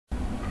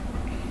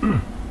Okay,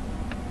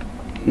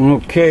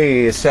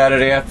 it's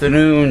Saturday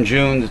afternoon,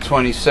 June the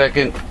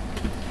 22nd,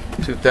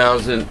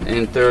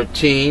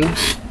 2013.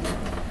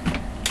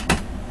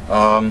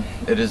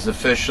 It is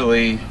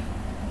officially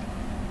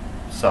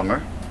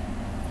summer.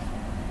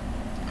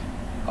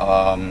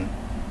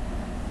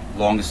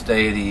 Longest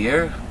day of the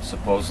year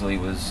supposedly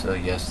was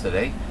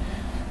yesterday.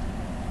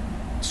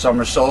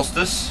 Summer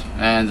solstice,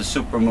 and the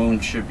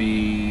supermoon should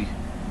be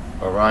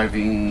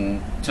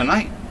arriving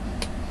tonight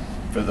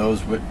for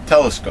those with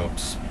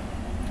telescopes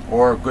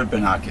or good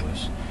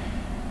binoculars.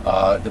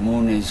 The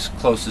moon is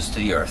closest to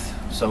the earth,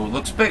 so it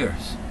looks bigger,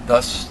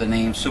 thus the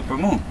name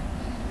supermoon.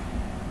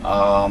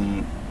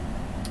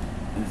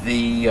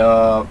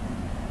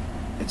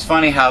 It's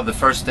funny how the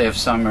first day of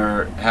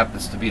summer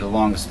happens to be the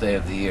longest day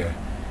of the year.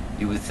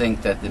 You would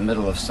think that the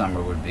middle of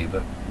summer would be,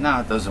 but no,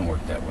 it doesn't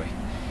work that way.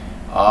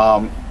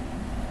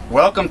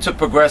 Welcome to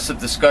Progressive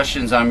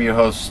Discussions. I'm your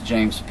host,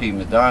 James P.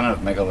 Madonna of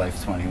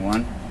Megalife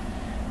 21,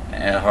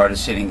 the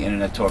hardest hitting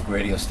internet talk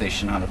radio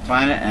station on the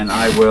planet, and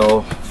I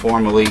will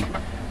formally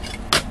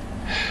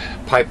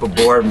pipe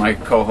aboard my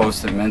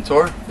co-host and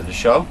mentor for the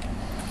show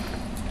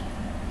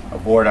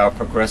aboard our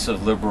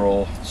progressive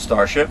liberal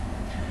starship.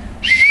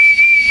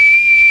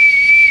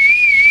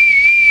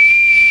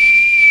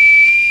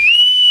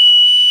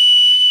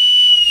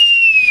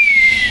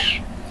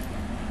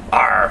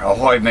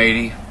 Ahoy,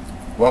 matey.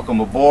 Welcome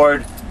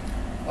aboard.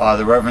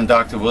 The Reverend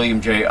Dr. William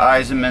J.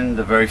 Eisenman,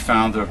 the very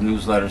founder of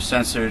Newsletter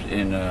Censored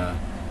in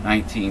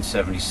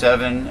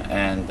 1977,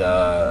 and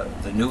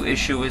the new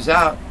issue is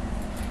out.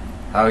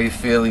 How are you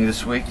feeling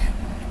this week,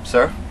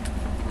 sir?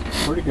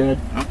 Pretty good.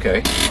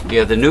 Okay.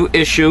 Yeah, the new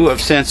issue of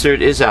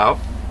Censored is out,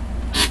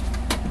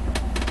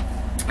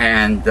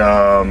 and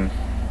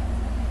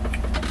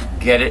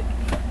get it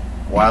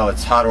while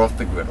it's hot off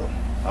the griddle.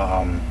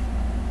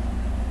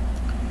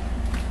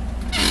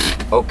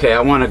 Okay,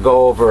 I want to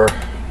go over a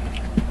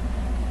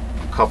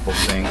couple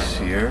things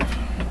here.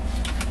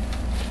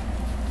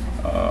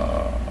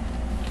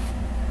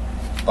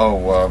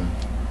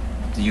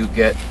 Do you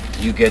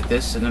get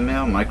this in the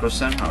mail, Micro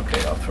Center?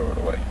 Okay, I'll throw it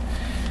away.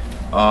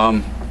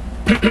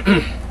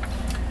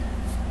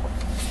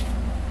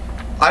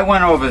 I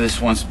went over this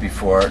once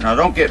before. Now,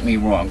 don't get me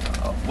wrong.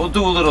 We'll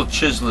do a little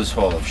Chiseler's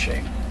Hall of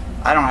Shame.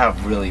 I don't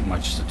have really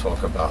much to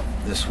talk about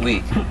this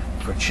week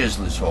for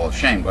Chiseler's Hall of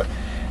Shame, but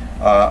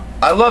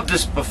I love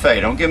this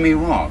buffet, don't get me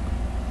wrong.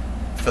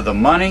 For the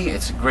money,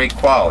 it's great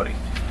quality.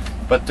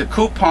 But the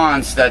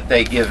coupons that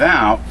they give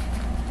out,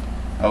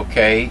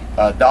 okay,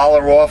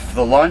 $1 off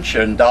the lunch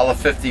and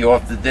 $1.50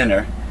 off the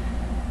dinner,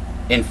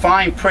 in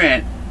fine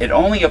print, it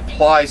only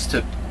applies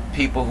to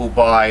people who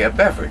buy a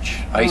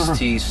beverage, iced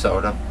tea,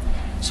 soda.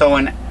 So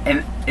in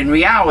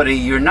reality,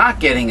 you're not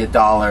getting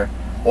 $1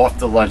 off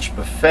the lunch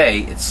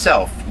buffet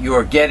itself.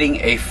 You're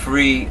getting a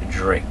free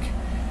drink.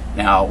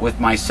 Now, with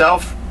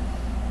myself,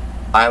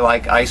 I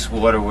like ice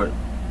water with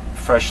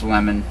fresh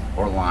lemon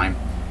or lime.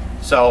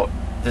 So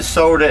the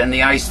soda and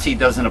the iced tea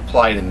doesn't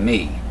apply to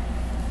me.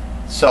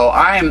 So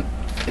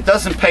it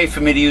doesn't pay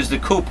for me to use the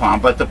coupon,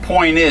 but the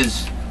point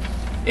is,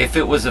 if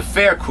it was a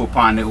fair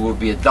coupon, it would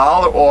be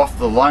 $1 off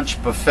the lunch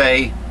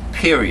buffet,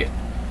 period.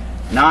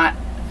 Not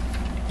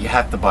you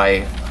have to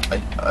buy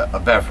a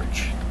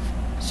beverage.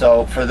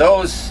 So for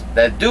those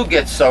that do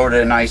get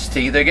soda and iced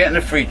tea, they're getting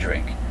a free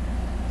drink.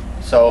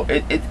 So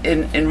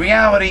in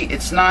reality,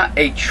 it's not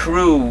a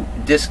true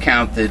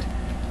discounted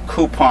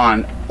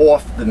coupon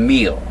off the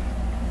meal.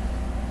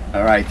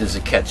 All right, there's a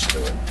catch to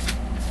it.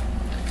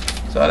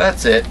 So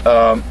that's it.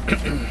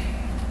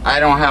 I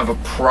don't have a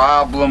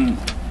problem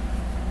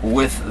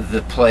with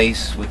the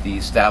place, with the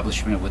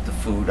establishment, with the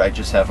food. I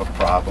just have a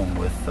problem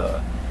with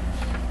the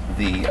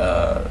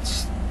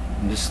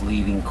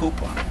misleading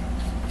coupon.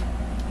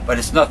 But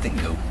it's nothing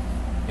new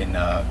in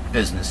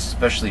business,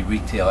 especially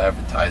retail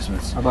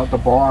advertisements. How about the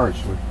bars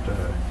with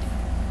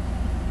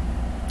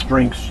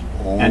drinks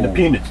and the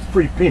peanuts,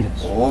 free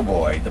peanuts? Oh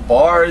boy, the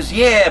bars,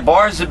 yeah,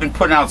 bars have been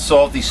putting out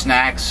salty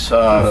snacks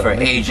for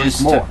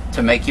ages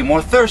to make you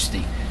more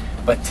thirsty.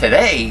 But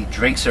today,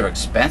 drinks are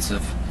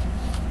expensive.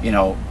 You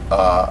know,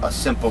 a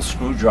simple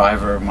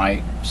screwdriver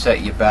might set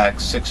you back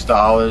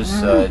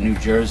 $6, New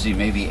Jersey,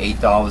 maybe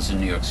 $8 in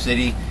New York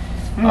City.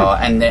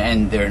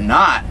 And they're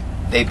not,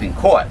 they've been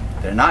caught.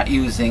 They're not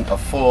using a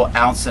full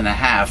ounce and a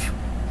half,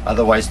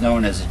 otherwise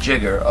known as a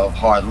jigger, of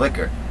hard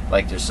liquor,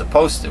 like they're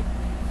supposed to.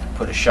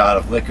 Put a shot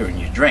of liquor in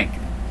your drink.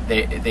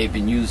 They've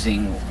been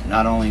using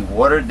not only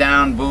watered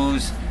down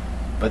booze,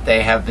 but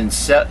they have been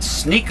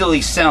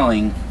sneakily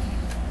selling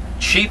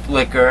cheap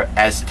liquor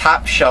as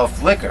top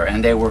shelf liquor,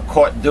 and they were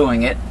caught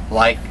doing it,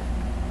 like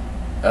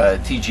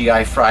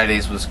TGI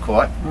Fridays was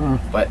caught.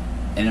 But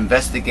an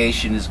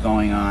investigation is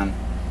going on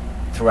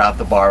throughout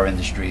the bar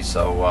industry,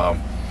 so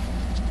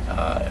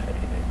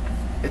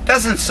it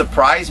doesn't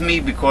surprise me,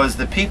 because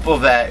the people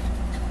that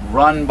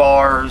run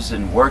bars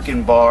and work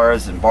in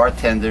bars and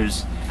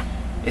bartenders,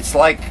 it's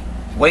like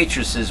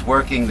waitresses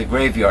working the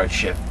graveyard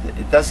shift.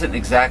 It doesn't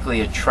exactly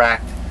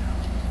attract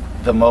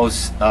the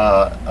most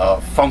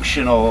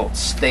functional,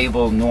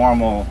 stable,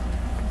 normal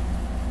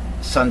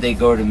Sunday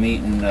go to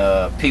meeting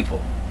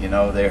people. You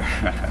know, they're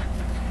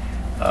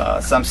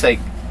some say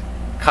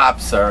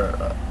cops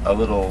are a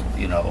little,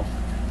 you know,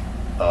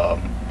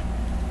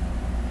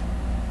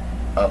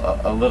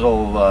 a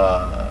little.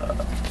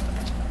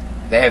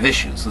 They have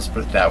issues. Let's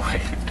put it that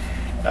way.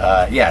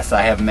 Yes,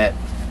 I have met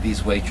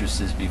these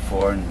waitresses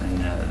before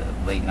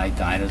in late night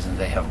diners, and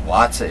they have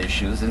lots of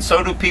issues, and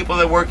so do people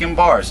that work in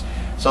bars.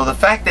 So the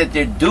fact that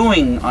they're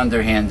doing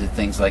underhanded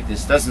things like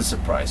this doesn't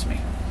surprise me.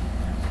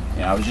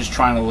 You know, I was just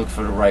trying to look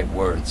for the right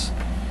words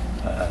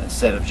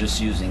instead of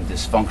just using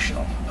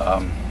dysfunctional.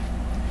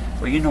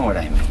 Well, you know what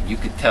I mean. You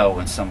could tell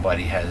when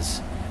somebody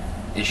has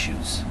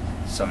issues.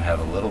 Some have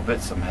a little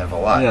bit, some have a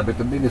lot. Yeah, but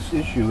the biggest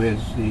issue is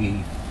the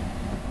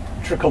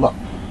trickle up.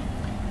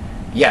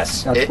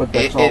 Yes, that's what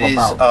that's all is,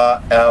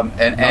 about.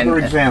 Another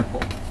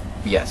example.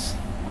 Yes.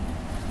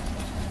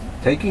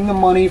 Taking the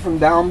money from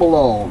down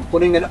below and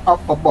putting it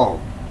up above,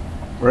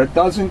 where it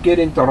doesn't get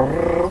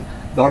into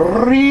the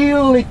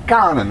real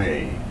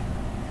economy.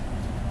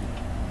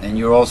 And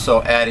you're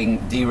also adding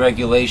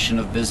deregulation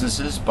of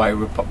businesses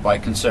by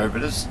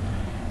conservatives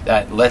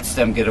that lets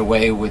them get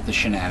away with the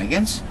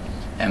shenanigans.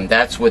 And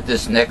that's what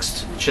this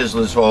next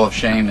Chiseler's Hall of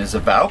Shame is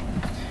about.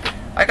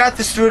 I got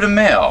this through the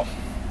mail.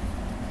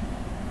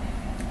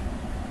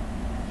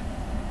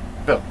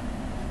 Bill,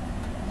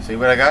 see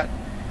what I got?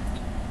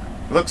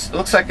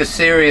 Looks like a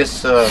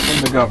serious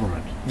from the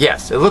government.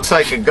 Yes, it looks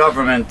like a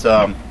government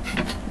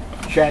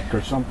check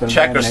or something.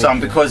 Check or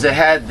something, because it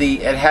had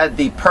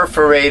the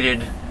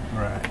perforated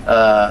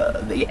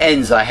the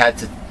ends I had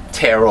to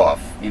tear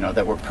off, you know,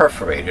 that were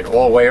perforated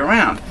all the way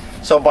around.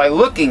 So by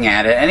looking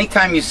at it,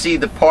 anytime you see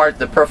the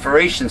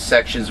perforation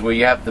sections where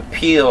you have to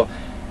peel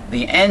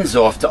the ends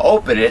off to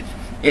open it,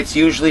 it's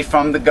usually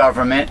from the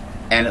government,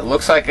 and it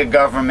looks like a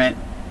government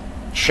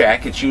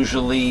check. It's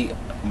usually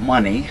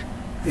money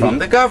from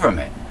the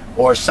government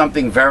or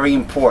something very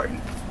important.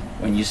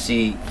 When you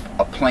see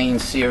a plain,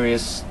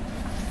 serious,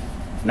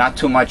 not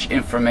too much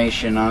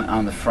information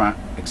on the front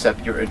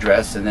except your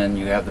address, and then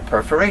you have the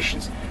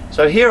perforations.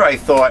 So here I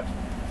thought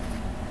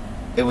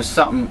it was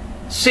something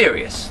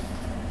serious,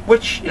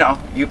 which, you know,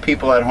 you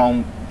people at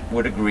home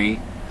would agree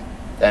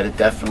that it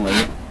definitely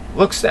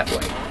looks that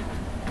way.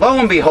 Lo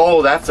and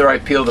behold, after I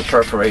peel the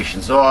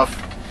perforations off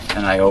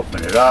and I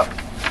open it up,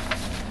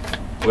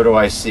 what do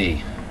I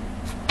see?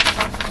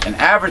 An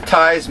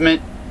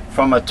advertisement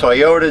from a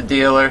Toyota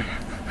dealer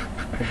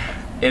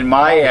in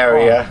my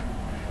area.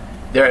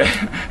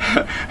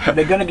 Are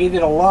they going to give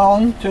you the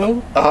loan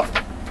too?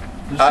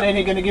 You say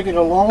they're going to give you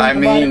the loan? I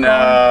mean,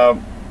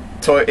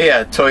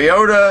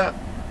 Toyota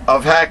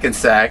of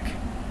Hackensack.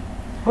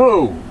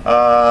 Who?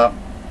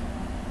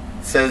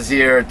 Says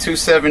here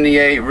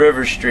 278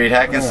 River Street,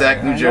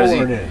 Hackensack, New Jersey. I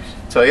know where it is.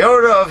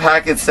 Toyota of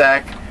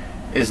Hackensack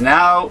is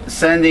now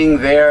sending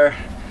their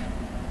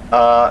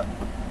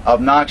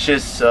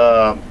obnoxious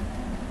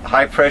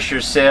high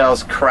pressure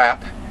sales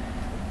crap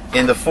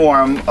in the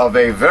form of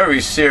a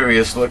very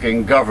serious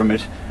looking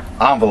government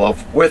envelope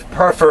with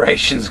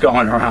perforations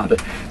going around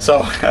it.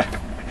 So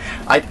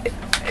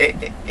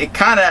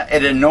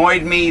it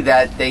annoyed me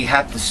that they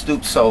have to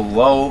stoop so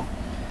low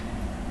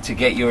to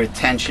get your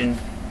attention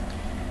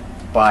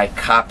by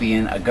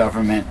copying a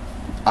government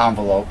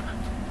envelope,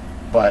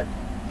 but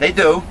they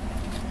do.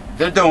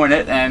 They're doing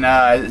it, and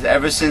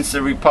ever since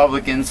the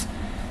Republicans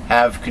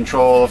have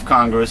control of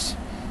Congress,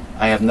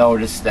 I have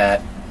noticed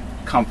that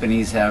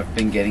companies have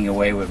been getting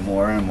away with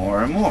more and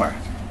more and more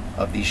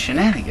of these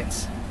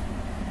shenanigans,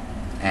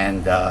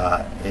 and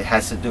it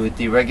has to do with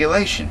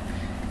deregulation.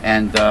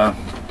 And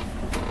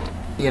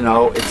you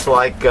know, it's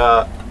like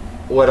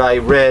what I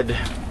read.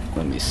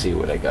 Let me see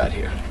what I got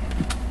here.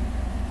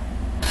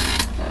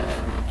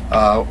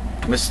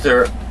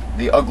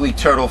 The ugly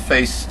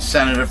turtle-faced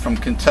senator from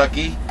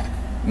Kentucky,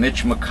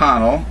 Mitch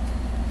McConnell,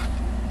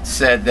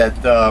 said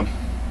that the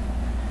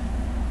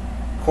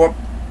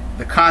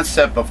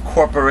concept of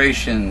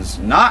corporations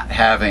not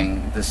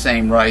having the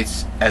same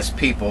rights as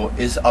people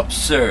is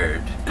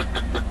absurd.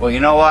 Well, you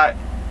know what?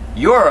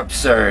 You're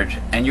absurd,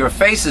 and your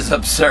face is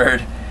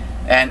absurd,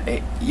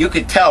 and you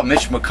could tell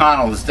Mitch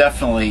McConnell is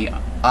definitely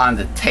on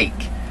the take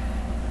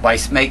by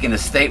making a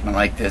statement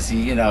like this.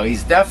 You know,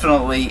 he's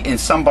definitely in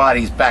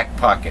somebody's back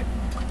pocket.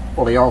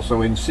 Well, he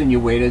also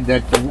insinuated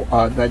that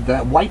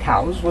the White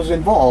House was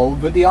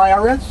involved with the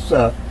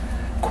IRS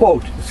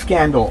quote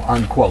scandal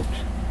unquote,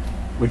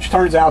 which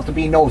turns out to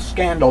be no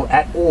scandal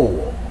at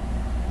all.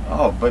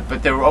 Oh,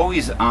 but they're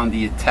always on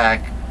the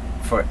attack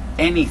for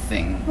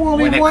anything. Well,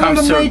 when it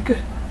comes to make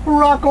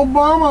Barack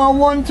Obama a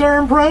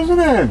one-term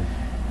president.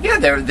 Yeah,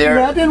 that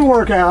didn't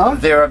work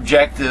out. Their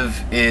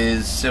objective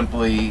is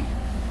simply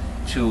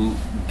to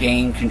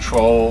gain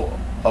control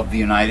of the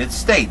United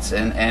States,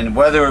 and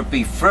whether it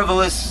be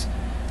frivolous,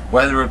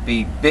 whether it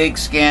be big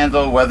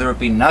scandal, whether it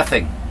be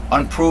nothing,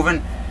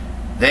 unproven,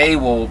 they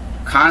will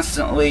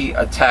constantly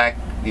attack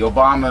the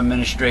Obama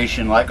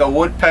administration like a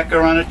woodpecker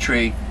on a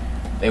tree.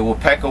 They will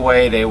peck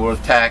away, they will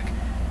attack,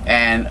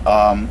 and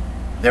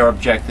their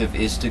objective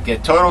is to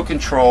get total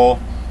control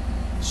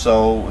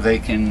so they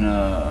can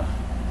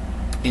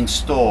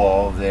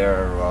install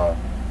their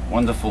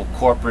wonderful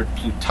corporate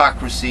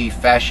plutocracy,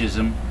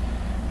 fascism,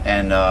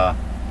 and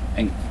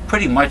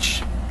pretty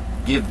much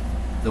give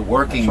the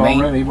working That's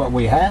already what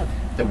we have.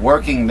 The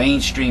working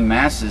mainstream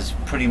masses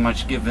pretty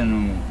much giving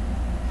them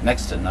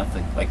next to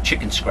nothing, like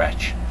chicken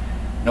scratch.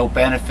 No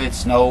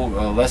benefits, no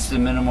less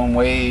than minimum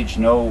wage,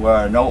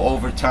 no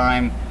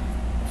overtime,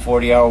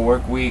 40-hour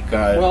work week.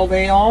 Well,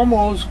 they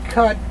almost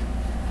cut,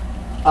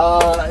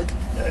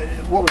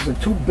 what was it,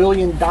 $2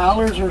 billion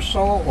or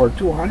so, or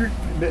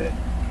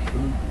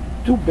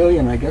 $2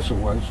 billion, I guess it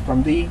was,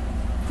 from the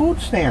food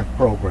stamp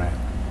program.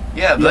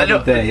 Yeah, the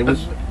other day. It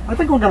was. I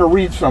think we're going to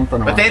read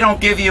something. But they don't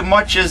give you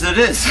much as it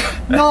is.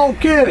 No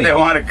kidding. They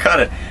want to cut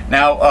it.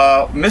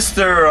 Now,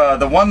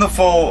 the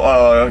wonderful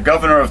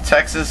governor of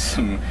Texas,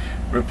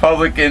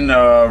 Republican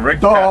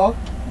Rick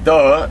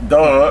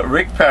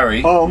Rick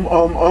Perry.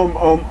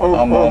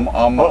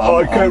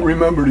 I can't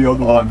remember the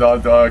other one.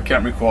 I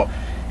can't recall.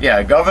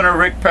 Yeah, Governor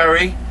Rick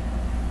Perry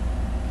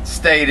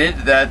stated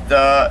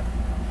that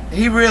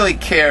he really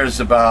cares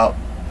about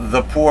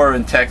the poor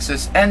in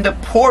Texas and the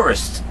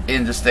poorest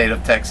in the state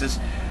of Texas,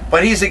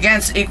 but he's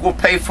against equal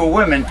pay for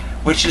women,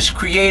 which is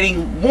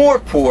creating more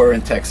poor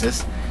in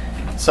Texas.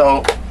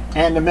 So,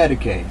 and the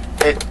Medicaid.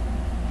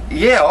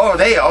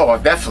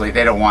 Definitely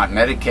they don't want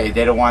Medicaid.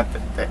 They don't want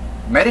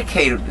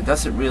Medicaid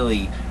doesn't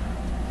really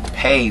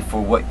pay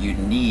for what you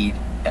need.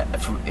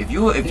 If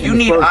you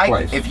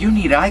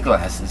need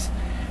eyeglasses,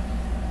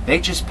 they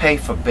just pay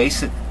for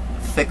basic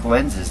thick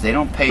lenses. They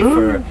don't pay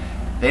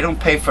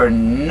for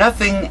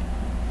nothing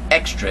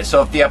extra.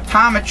 So if the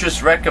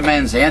optometrist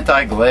recommends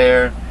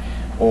anti-glare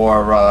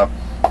or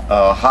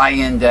high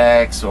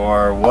index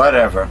or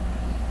whatever,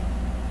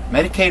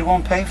 Medicaid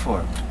won't pay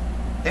for it.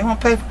 They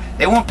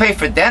won't pay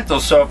for dental.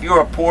 So if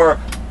you're a poor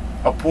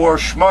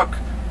schmuck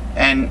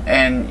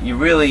and you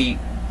really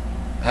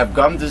have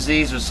gum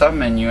disease or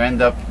something and you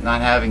end up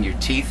not having your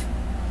teeth,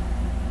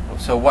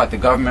 so what? The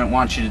government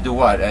wants you to do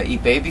what?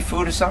 Eat baby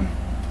food or something?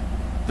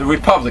 The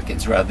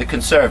Republicans, rather, the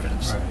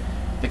conservatives. Right.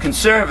 The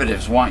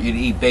conservatives want you to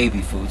eat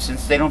baby food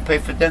since they don't pay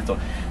for dental.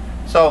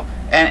 So,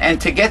 and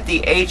to get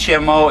the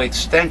HMO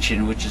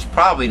extension, which is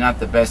probably not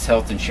the best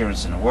health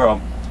insurance in the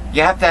world,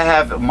 you have to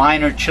have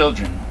minor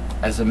children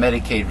as a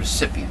Medicaid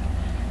recipient.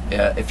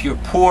 If you're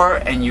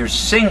poor and you're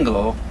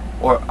single,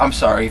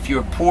 if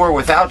you're poor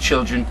without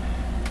children,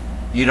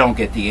 you don't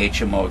get the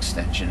HMO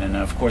extension. And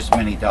of course,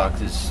 many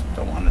doctors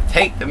don't want to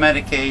take the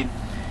Medicaid,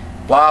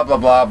 blah, blah,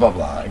 blah, blah,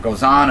 blah. It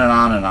goes on and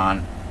on and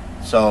on.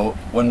 So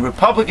when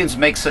Republicans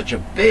make such a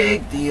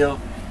big deal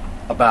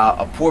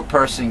about a poor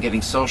person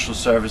getting social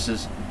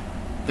services,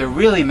 they're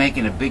really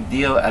making a big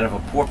deal out of a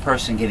poor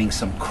person getting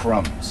some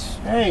crumbs.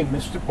 Hey,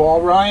 Mr.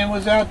 Paul Ryan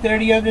was out there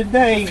the other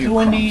day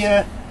doing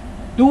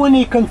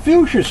the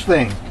Confucius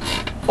thing.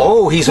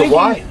 Oh, he's a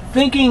what?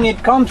 Thinking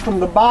it comes from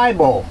the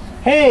Bible.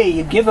 Hey,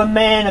 you give a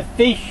man a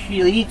fish,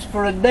 he eats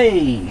for a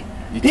day.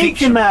 You teach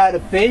him how to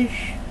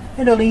fish,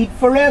 it'll eat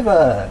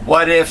forever.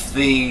 What if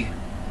the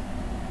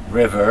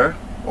river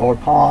or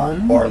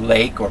pond or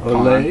lake or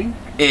pond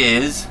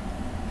is?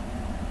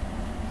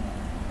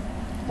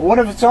 What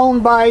if it's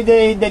owned by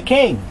the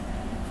king?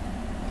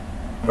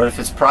 What if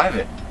it's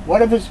private?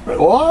 What if it's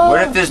what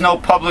if there's no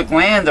public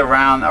land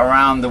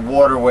around the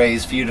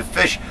waterways for you to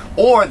fish?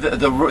 Or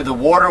the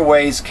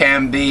waterways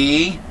can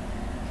be,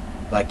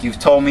 like you've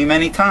told me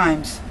many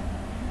times.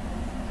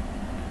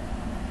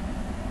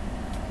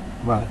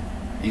 What?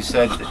 You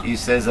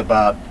says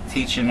about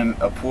teaching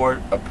a poor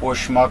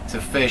schmuck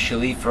to fish,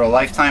 he'll eat for a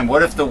lifetime.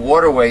 What if the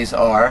waterways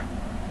are?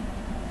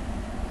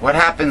 What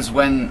happens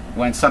when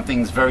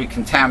something's very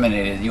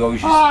contaminated? You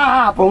always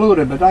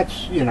polluted, but that's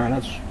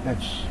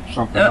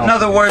something else. In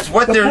other words,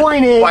 what the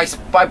point is,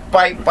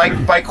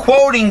 by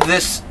quoting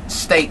this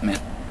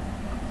statement,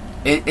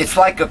 it's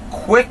like a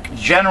quick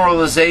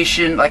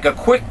generalization, like a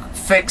quick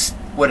fix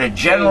with a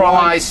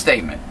generalized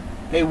statement.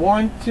 They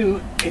want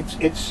to.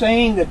 It's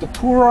saying that the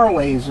poor are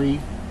lazy,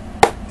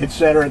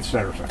 etc.,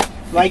 etc.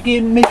 Like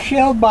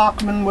Michelle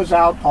Bachmann was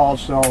out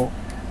also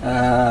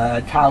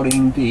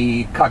touting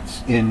the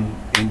cuts in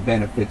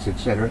benefits,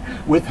 etc.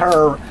 With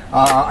her,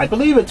 I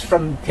believe it's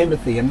from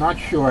Timothy. I'm not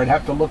sure. I'd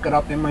have to look it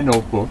up in my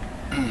notebook.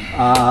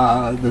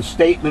 The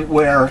statement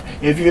where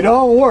if you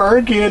don't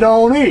work, you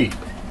don't eat.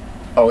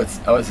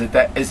 Is it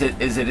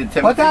in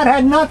Timothy? But that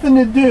had nothing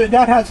to do.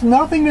 That has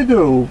nothing to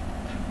do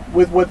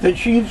with what the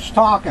chief's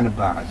talking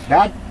about.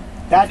 That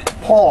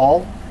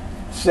Paul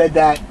said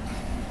that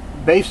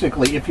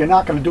basically, if you're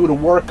not going to do the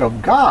work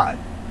of God,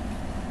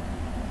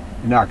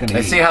 you're not going to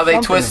eat. See how they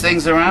twist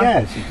things around?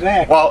 Yes,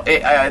 exactly. Well,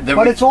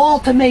 but it's all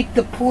to make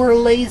the poor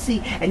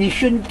lazy, and you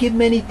shouldn't give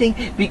them anything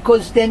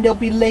because then they'll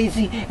be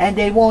lazy and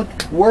they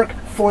won't work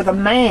for the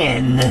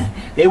man.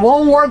 They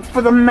won't work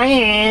for the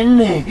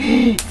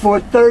man for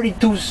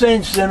 32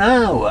 cents an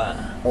hour.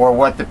 Or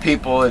what the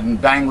people in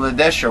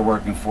Bangladesh are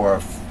working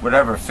for,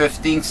 whatever,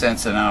 15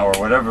 cents an hour,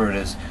 whatever it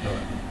is.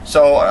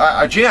 So,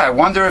 I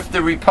wonder if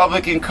the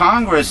Republican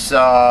Congress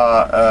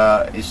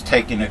is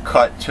taking a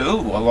cut too,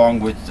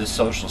 along with the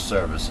social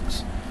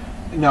services.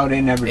 No,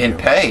 they never in do.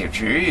 pay.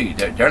 Gee,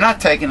 they're not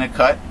taking a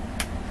cut.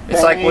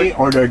 It's like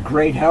or their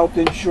great health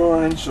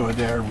insurance, or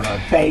their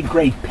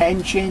great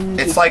pensions.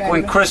 It's like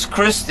when Chris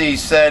Christie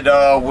said,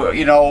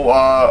 you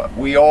know,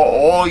 we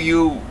all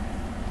you.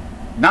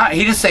 Not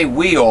he didn't say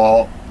we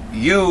all.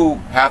 You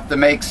have to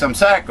make some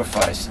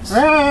sacrifices.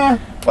 But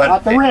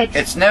not the rich.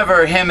 It's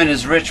never him and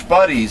his rich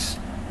buddies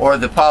or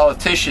the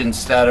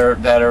politicians that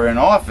are in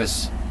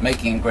office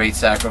making great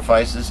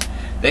sacrifices.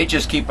 They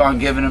just keep on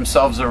giving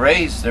themselves a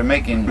raise. They're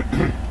making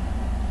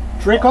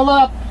trickle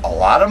up a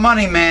lot of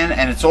money, man,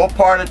 and it's all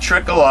part of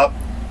trickle up.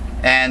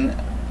 And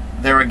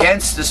they're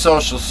against the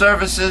social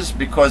services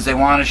because they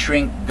want to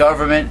shrink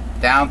government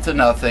down to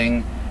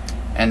nothing,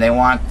 and they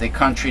want the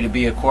country to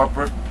be a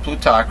corporate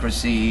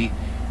plutocracy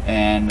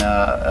and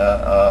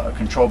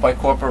controlled by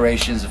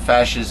corporations,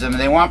 fascism.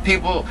 They want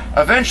people,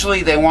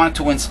 eventually they want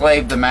to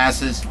enslave the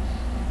masses,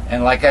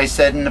 and like I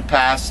said in the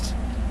past,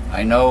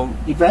 I know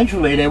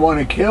eventually they want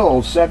to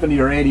kill 70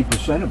 or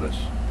 80% of us.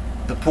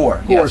 The poor,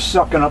 who are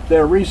sucking up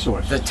their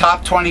resources. The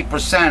top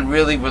 20%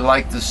 really would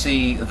like to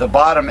see the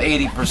bottom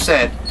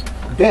 80%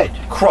 dead.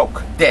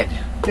 Croak, dead.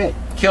 Dead.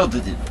 Killed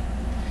it.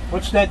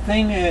 What's that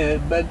thing?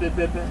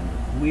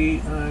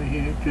 We are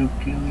here to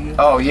kill you.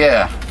 Oh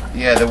yeah,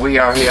 yeah. The we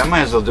are here. I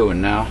might as well do it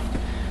now.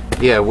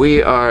 Yeah,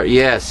 we are.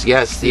 Yes,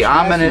 yes. The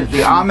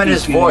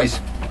ominous voice.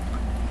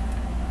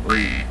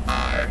 We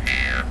are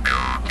here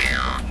to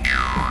kill you.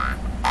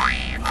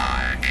 We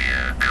are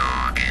here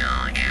to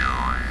kill you.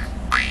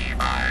 We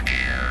are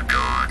here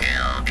to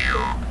kill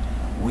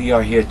you. We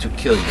are here to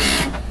kill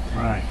you.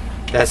 Right.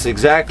 That's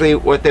exactly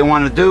what they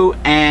want to do,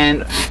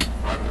 and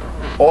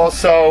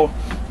also.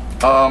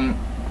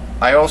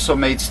 I also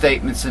made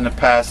statements in the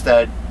past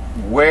that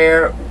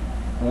where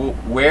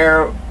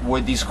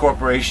would these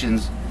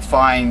corporations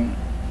find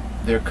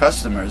their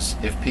customers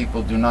if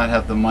people do not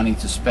have the money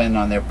to spend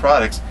on their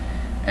products?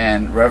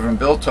 And Reverend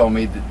Bill told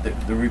me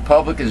that the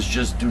Republicans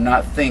just do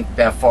not think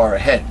that far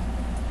ahead.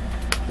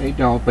 They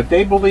don't, but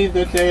they believe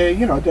that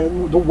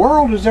the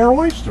world is their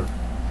oyster.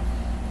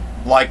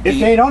 Like if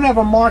they don't have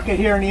a market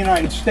here in the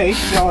United States,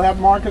 they'll have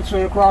markets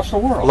across the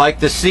world. Like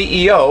the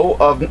CEO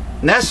of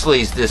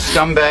Nestle's, this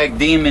scumbag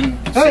demon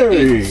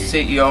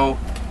CEO.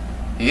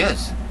 He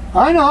is.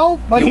 I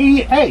know, but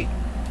he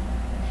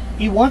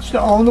wants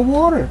to own the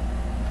water.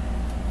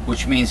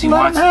 Which means he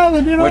wants.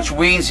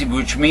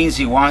 Which means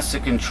he wants to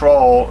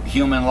control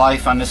human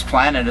life on this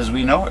planet as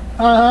we know it.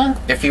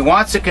 If he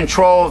wants to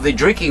control the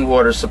drinking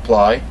water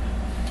supply,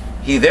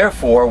 he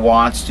therefore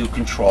wants to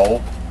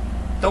control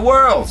the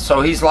world.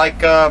 So he's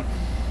like a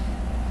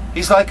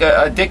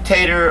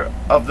dictator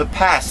of the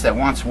past that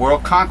wants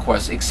world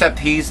conquest, except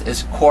he's a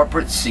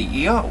corporate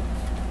CEO.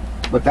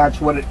 But that's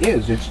what it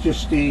is. It's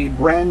just the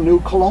brand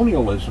new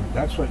colonialism.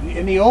 That's what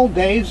in the old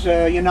days,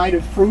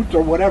 United Fruit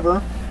or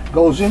whatever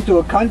goes into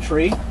a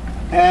country,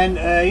 and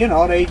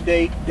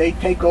they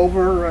take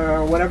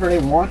over whatever they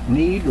want,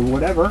 need, or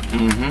whatever,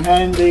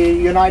 and the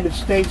United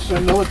States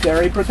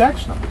military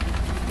protects them.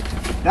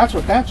 That's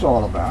what that's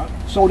all about.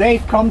 So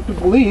they've come to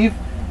believe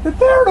that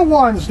they're the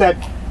ones that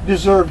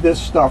deserve this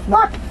stuff,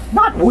 not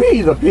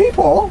we, the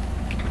people.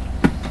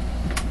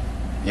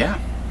 Yeah.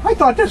 I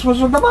thought this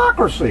was a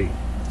democracy.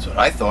 That's what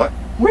I thought.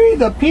 We,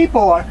 the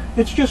people, are.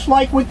 It's just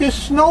like with this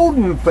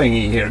Snowden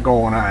thingy here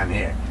going on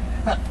here.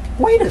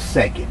 Wait a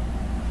second.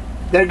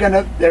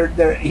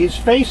 He's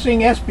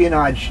facing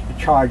espionage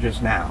charges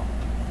now.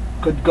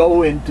 Could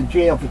go into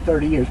jail for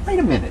 30 years. Wait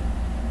a minute.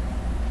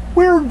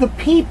 We're the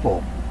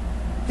people.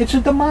 It's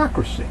a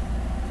democracy.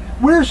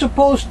 We're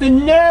supposed to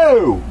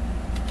know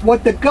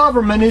what the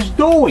government is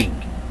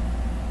doing.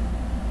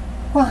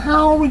 Well,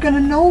 how are we going to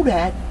know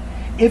that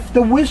if the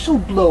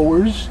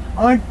whistleblowers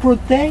aren't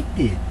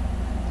protected?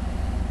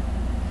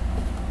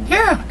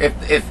 Yeah,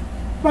 if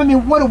I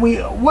mean, what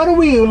are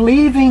we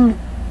leaving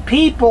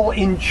people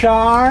in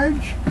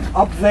charge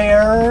up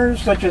there,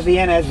 such as the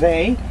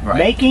NSA,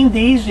 making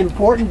these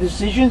important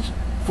decisions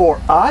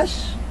for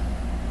us,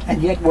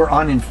 and yet we're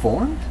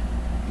uninformed?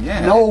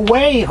 Yeah. No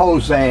way,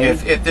 Jose.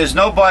 If there's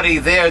nobody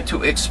there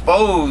to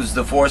expose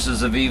the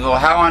forces of evil,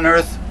 how on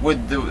earth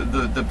would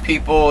the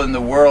people in the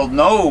world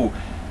know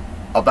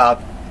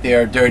about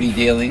their dirty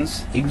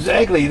dealings?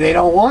 Exactly. They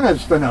don't want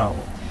us to know.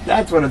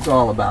 That's what it's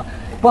all about.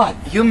 But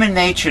human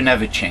nature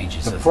never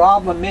changes. The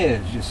problem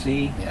is, you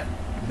see,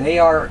 they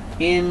are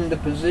in the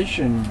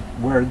position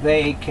where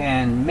they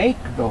can make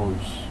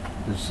those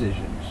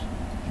decisions,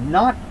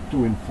 not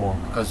to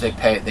inform us. Because they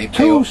pay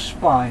to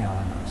spy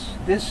on us.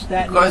 This,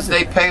 that, because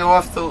they pay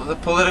off the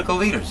political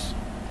leaders.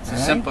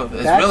 It's simple.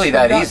 It's really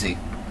that easy.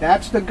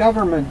 That's the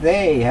government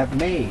they have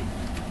made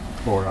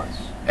for us.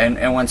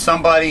 And when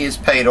somebody is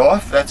paid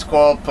off, that's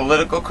called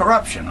political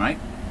corruption, right?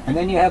 And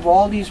then you have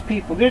all these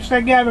people. It's the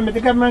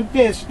government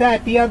this,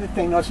 that, the other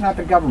thing. No, it's not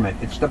the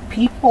government. It's the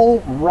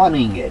people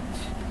running it.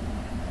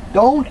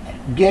 Don't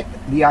get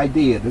the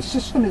idea. The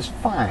system is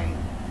fine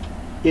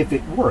if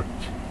it worked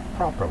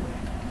properly.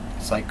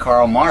 It's like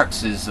Karl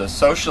Marx's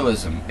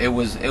socialism.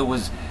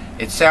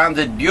 It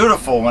sounded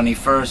beautiful when he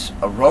first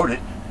wrote it,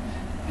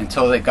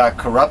 until they got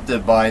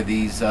corrupted by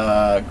these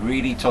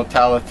greedy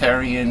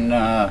totalitarian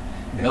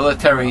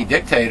military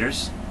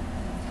dictators.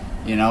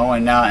 You know,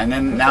 and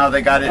now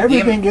they got it.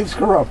 Everything gets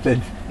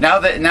corrupted. Now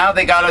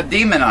they got to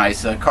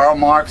demonize. Karl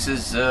Marx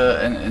is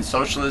and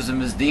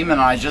socialism is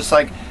demonized, just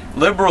like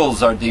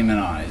liberals are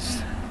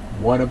demonized.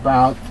 What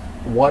about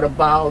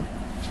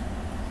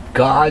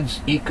God's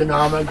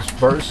economics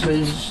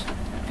versus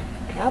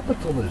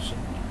capitalism?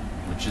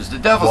 Which is the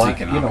devil's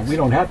economics. You know, we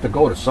don't have to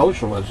go to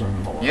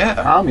socialism or Yeah.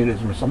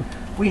 communism or something.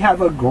 We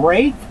have a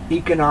great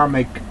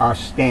economic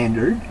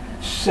standard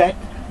set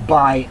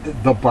by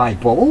the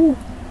Bible.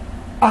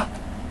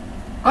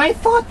 I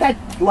thought that,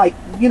 like,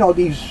 you know,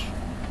 these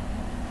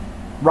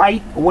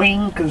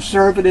right-wing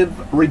conservative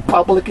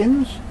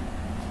Republicans,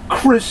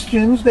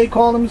 Christians they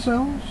call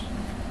themselves,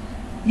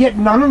 yet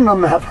none of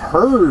them have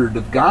heard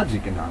of God's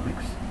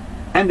economics,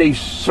 and they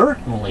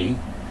certainly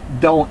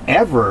don't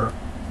ever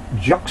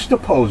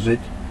juxtapose it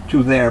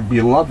to their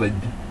beloved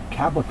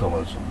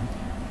capitalism.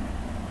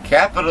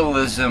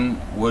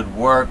 Capitalism would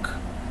work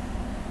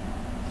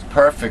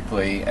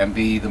perfectly and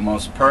be the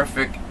most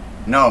perfect.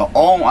 No,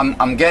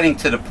 I'm getting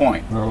to the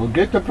point. Well, we'll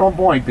get to the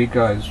point,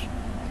 because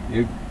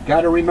you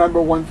got to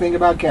remember one thing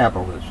about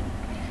capitalism.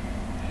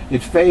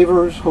 It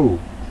favors who?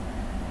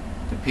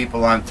 The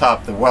people on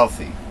top, the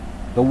wealthy.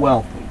 The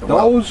wealthy.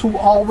 Those who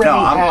already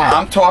have.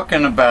 I'm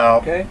talking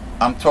about. Okay.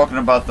 I'm talking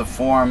about the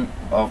form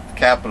of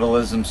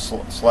capitalism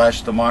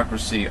 /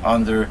 democracy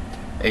under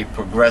a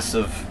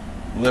progressive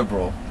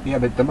liberal. Yeah,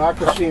 but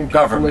democracy and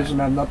government. capitalism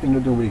have nothing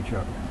to do with each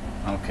other.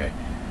 Okay.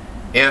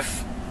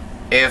 If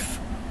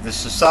the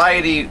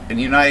society in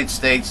the United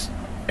States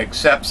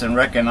accepts and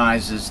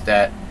recognizes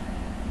that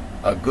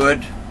a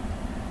good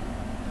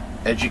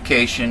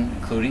education,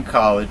 including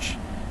college,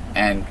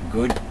 and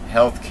good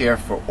health care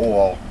for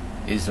all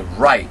is a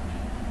right,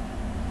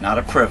 not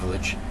a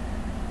privilege,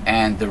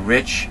 and the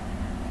rich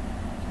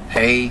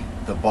pay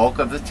the bulk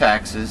of the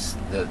taxes,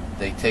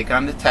 they take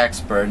on the tax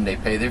burden, they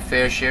pay their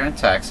fair share in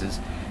taxes,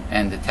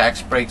 and the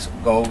tax breaks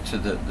go to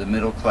the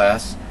middle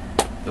class,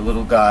 the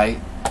little guy,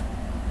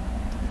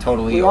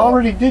 totally. We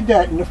already did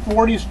that in the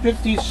 40s,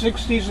 50s,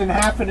 60s, and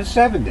half of the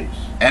 70s.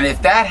 And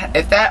if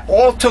that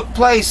all took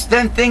place,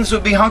 then things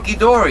would be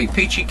hunky-dory,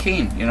 peachy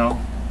keen, you know.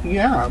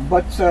 Yeah,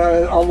 but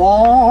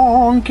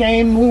along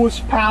came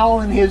Lewis Powell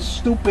and his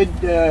stupid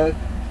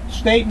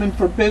statement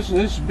for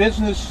business.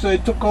 Business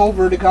took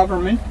over the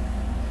government,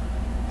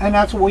 and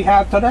that's what we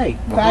have today.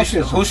 Well,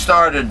 fascism. who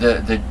started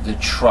the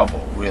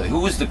trouble, really? Who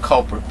was the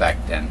culprit back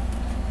then?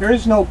 There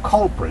is no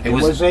culprit. It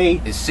was a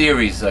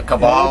series, a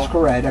cabal. Yeah, that's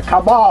correct. A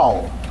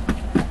cabal.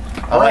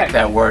 I like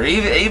that word.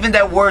 Even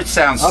that word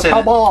sounds sinister. A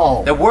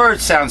cabal. The word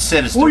sounds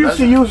sinister. We used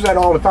to use that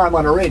all the time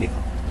on the radio.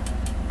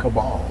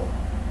 Cabal.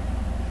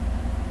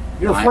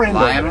 Your friend.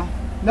 Lionel?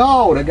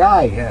 No, the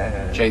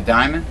guy. Jay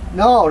Diamond?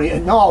 No,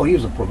 he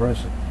was a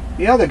progressive.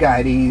 The other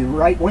guy, the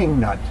right-wing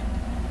nut.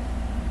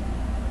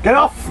 Get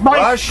off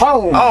my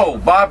phone! Oh,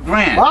 Bob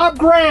Grant. Bob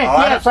Grant,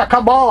 yes, a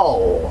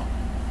cabal.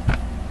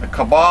 A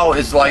cabal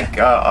is like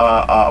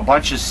a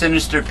bunch of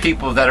sinister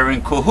people that are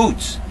in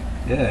cahoots.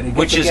 Yeah,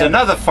 which is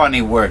another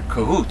funny word,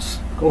 cahoots.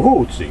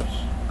 Cahootsies.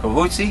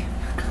 Cahootsy?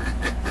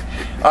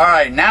 All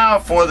right, now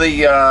for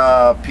the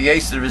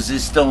pièce de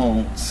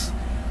résistance.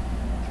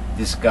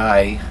 This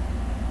guy,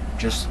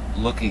 just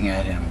looking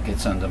at him,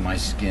 gets under my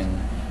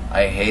skin.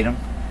 I hate him.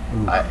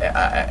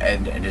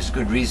 And there's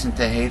good reason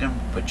to hate him,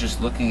 but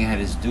just looking at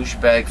his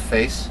douchebag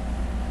face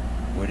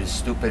with his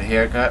stupid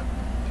hairdo,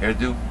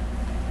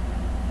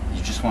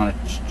 you just want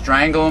to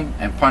strangle him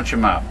and punch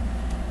him out.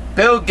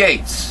 Bill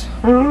Gates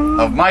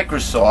of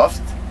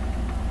Microsoft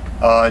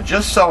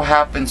just so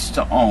happens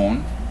to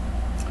own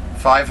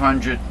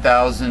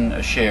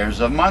 500,000 shares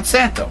of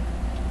Monsanto.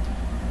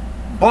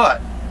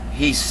 But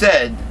he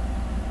said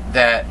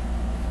that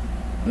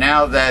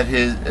now that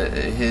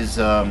his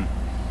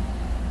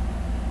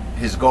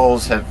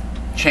goals have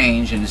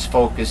changed and his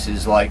focus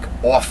is like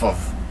off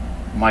of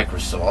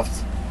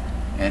Microsoft,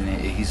 and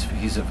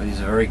he's a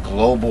very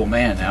global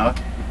man now.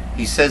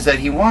 He says that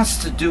he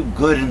wants to do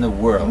good in the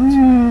world.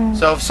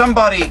 So if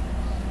somebody,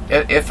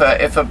 if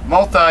a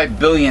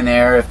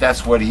multi-billionaire, if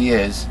that's what he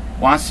is,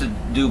 wants to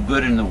do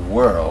good in the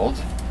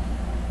world,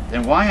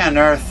 then why on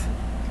earth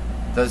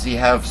does he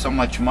have so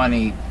much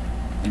money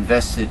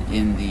invested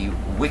in the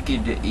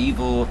wicked,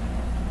 evil,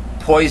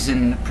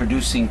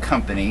 poison-producing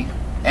company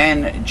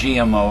and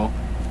GMO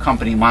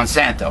company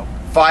Monsanto?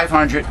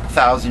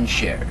 500,000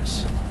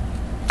 shares.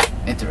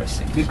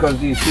 Interesting. Because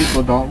these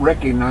people don't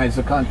recognize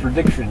the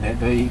contradiction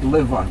that they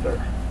live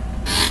under.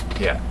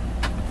 Yeah.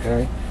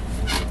 Okay?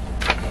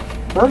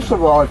 First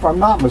of all, if I'm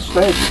not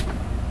mistaken,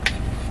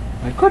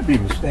 I could be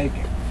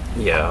mistaken,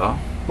 Yeah.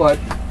 but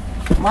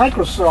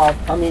Microsoft,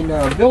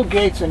 Bill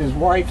Gates and his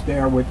wife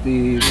there with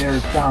their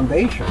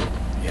foundation,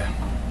 Yeah.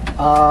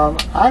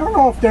 I don't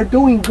know if they're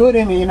doing good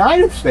in the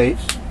United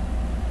States.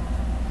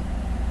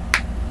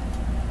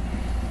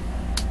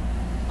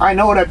 I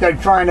know that they're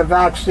trying to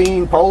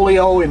vaccine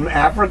polio in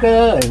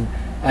Africa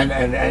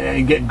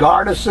and get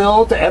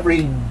Gardasil to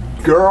every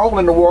girl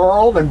in the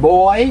world and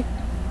boy.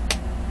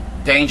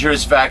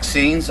 dangerous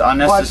vaccines,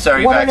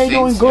 unnecessary But what vaccines. are they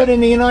doing good in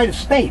the United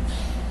States?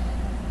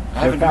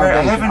 I haven't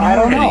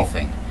heard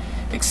anything,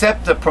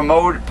 except the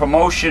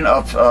promotion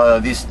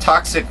of these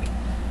toxic,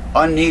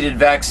 unneeded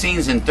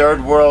vaccines in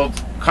third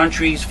world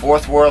countries,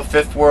 fourth world,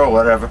 fifth world,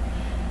 whatever.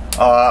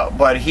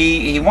 But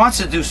he wants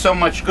to do so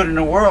much good in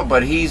the world,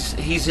 but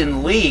he's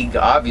in league,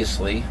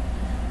 obviously,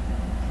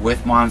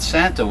 with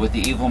Monsanto, with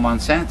the evil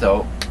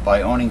Monsanto,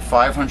 by owning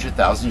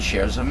 500,000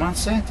 shares of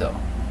Monsanto.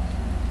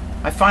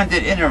 I find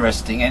it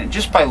interesting, and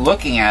just by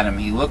looking at him,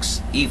 he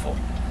looks evil.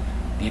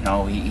 You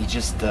know, he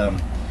just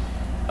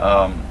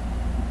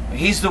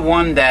he's the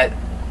one that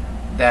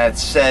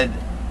said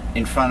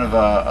in front of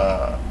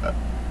a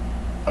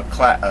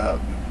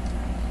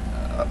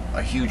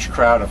huge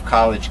crowd of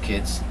college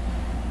kids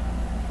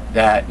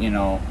that, you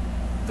know,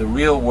 the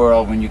real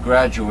world, when you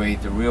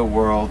graduate, the real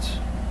world,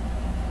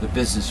 the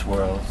business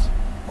world,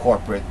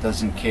 corporate,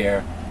 doesn't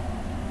care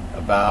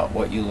about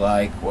what you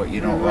like, what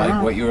you don't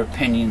like, what your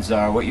opinions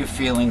are, what your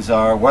feelings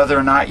are, whether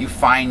or not you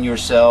find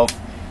yourself.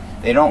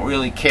 They don't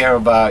really care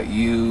about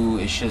you.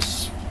 It's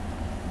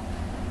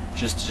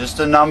just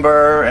a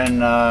number, and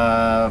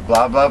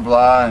blah blah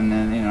blah, and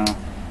then, you know,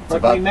 it's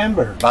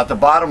about the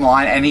bottom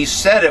line. And he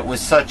said it with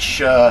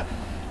such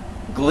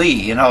glee,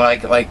 you know,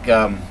 like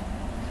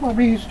well,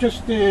 he's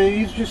just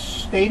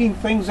stating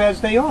things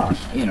as they are.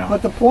 You know.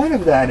 But the point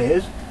of that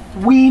is,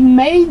 we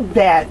made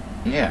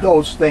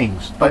those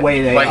things the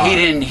way they are. But he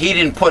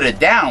didn't put it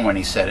down when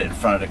he said it in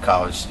front of the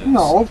college students.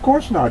 No, of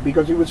course not,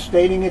 because he was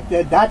stating it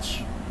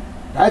that's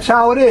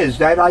how it is.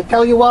 That I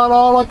tell you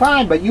all the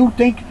time, but you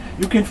think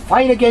you can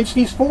fight against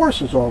these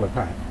forces all the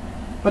time.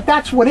 But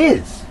that's what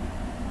is.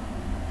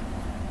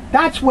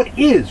 That's what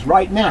is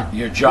right now.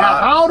 Your job. Now,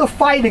 how to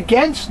fight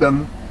against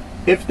them,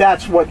 if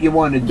that's what you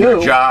want to do.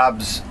 The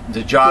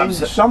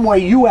jobs. In some way,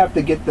 you have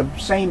to get the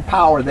same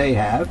power they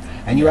have,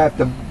 and you have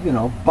to, you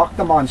know, buck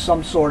them on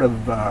some sort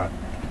of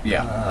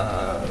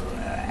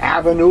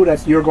avenue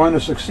that you're going to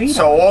succeed.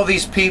 So all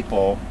these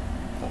people,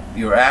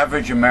 your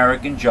average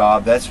American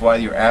job. That's why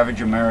your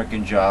average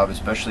American job,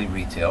 especially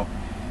retail,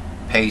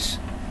 pays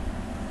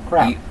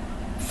crap.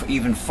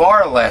 Even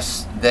far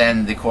less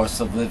than the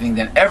cost of living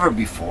than ever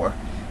before.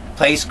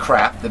 Pays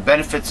crap. The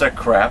benefits are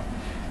crap.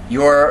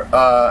 Your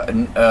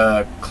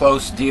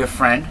close dear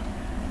friend,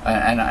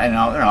 and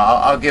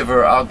I'll be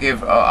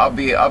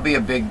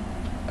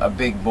a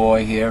big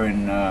boy here,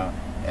 and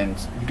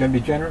you gonna be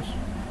generous,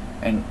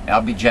 and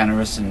I'll be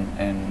generous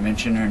and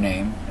mention her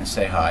name and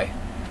say hi.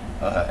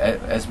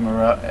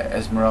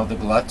 Esmeralda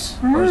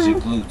Glutz, or is it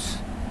Glutz?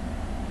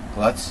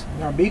 Glutz?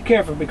 Now be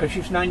careful, because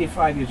she's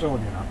 95 years old,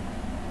 you know.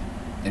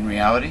 In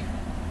reality,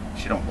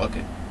 she don't look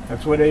it.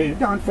 That's what they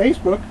on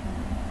Facebook.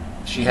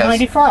 She has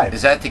 95.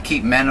 Is that to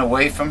keep men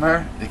away from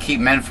her? To keep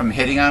men from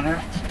hitting on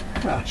her?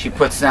 She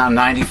puts down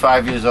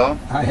 95 years old?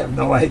 I have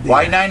no idea.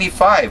 Why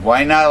 95?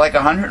 Why not like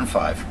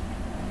 105?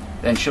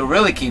 Then she'll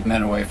really keep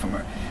men away from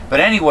her. But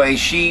anyway,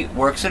 she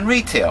works in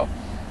retail,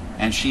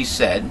 and she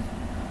said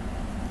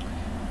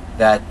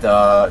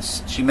that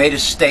she made a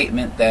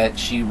statement that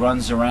she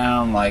runs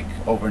around like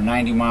over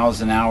 90 miles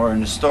an hour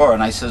in the store.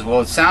 And I says,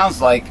 well, it sounds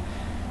like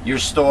your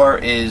store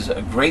is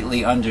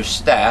greatly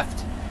understaffed.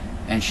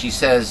 And she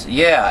says,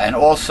 yeah, and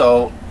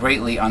also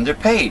greatly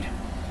underpaid.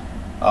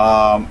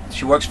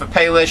 She works for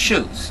Payless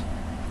Shoes.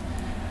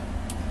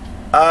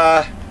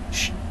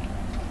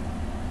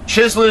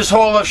 Chiseler's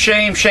Hall of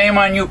Shame. Shame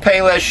on you,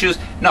 Payless Shoes.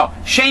 No,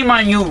 shame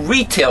on you,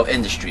 retail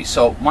industry.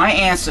 So my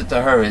answer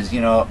to her is, you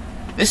know,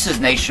 this is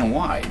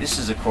nationwide. This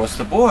is across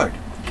the board.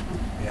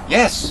 Yeah.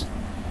 Yes.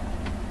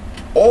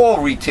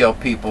 All retail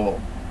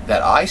people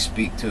that I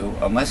speak to,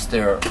 unless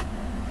they're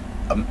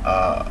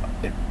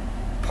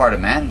part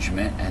of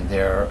management and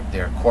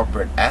they're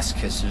corporate ass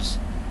kissers,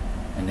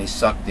 and they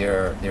suck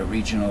their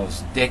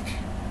regional's dick,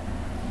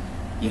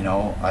 you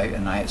know,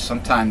 I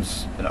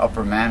sometimes an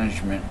upper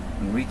management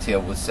in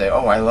retail would say,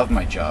 oh, I love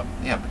my job.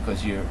 Yeah,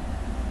 because you're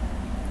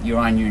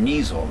on your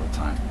knees all the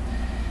time.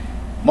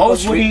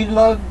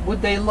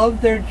 Would they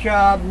love their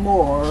job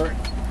more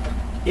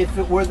if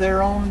it were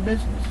their own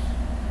business?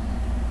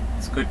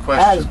 It's a good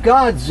question. As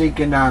God's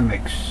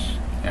economics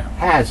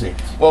has it.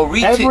 Well,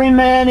 every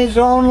man his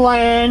own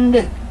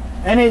land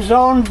and his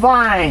own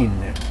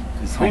vine.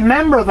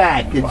 Remember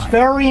that. It's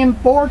very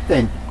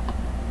important,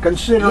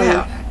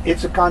 considering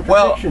it's a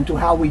contradiction to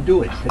how we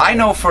do it today. I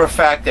know for a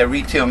fact that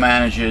retail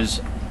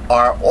managers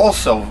are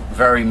also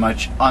very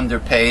much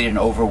underpaid and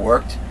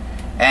overworked,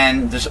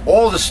 and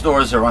all the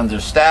stores are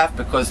understaffed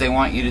because they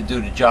want you to do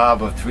the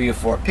job of 3 or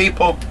 4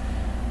 people.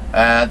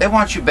 They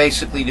want you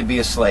basically to be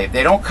a slave.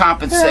 They don't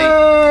compensate.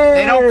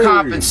 They don't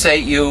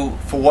compensate you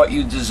for what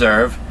you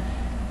deserve.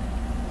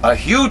 A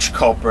huge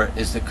culprit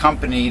is the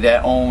company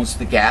that owns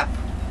the Gap,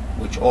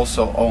 which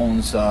also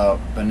owns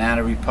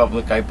Banana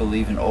Republic, I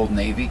believe, and Old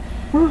Navy.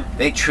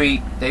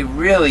 They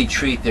really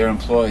treat their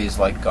employees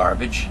like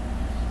garbage.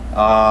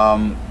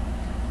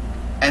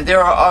 And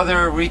there are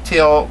other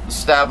retail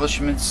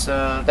establishments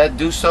that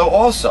do so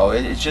also.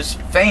 It's just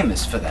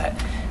famous for that.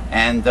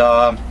 And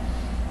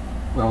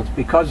well, it's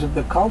because of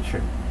the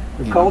culture.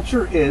 The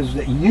culture is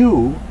that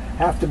you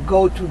have to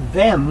go to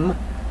them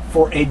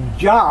for a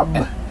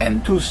job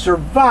and to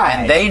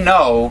survive. And they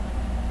know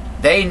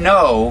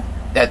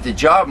that the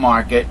job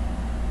market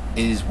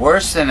is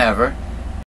worse than ever.